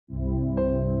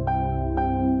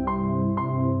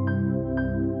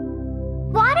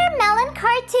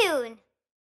cartoon.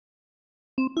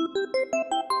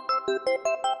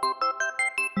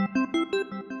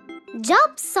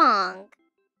 Job song.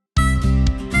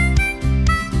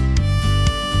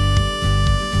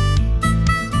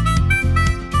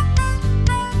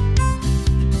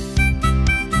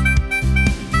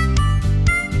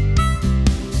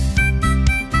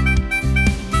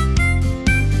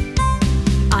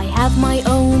 I have my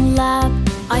own lab,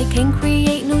 I can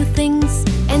create new things.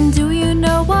 And do you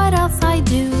know what else I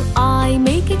do? I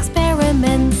make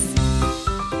experiments.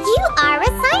 You are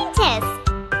a scientist.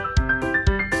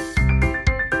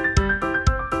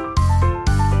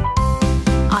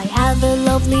 I have a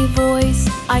lovely voice,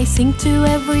 I sing to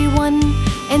everyone.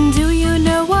 And do you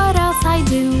know what else I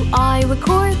do? I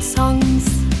record songs.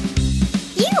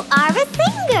 You are a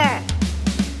singer.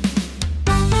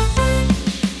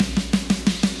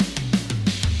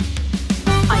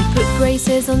 I put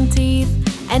braces on teeth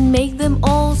and make them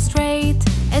all straight.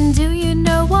 And do you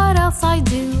know what else I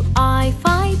do? I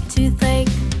fight toothache.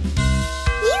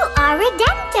 You are a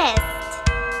dentist.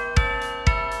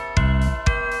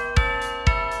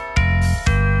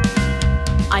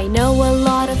 I know a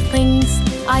lot of things,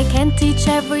 I can't teach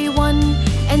everyone.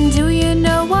 And do you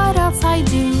know what else I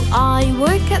do? I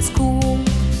work at school.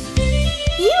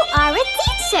 You are a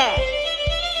teacher.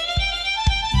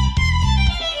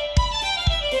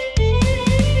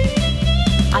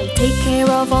 I take care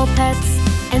of all pets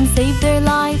and save their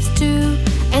lives too.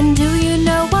 And do you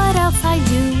know what else I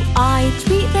do? I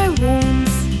treat their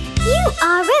wounds. You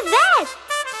are a vet.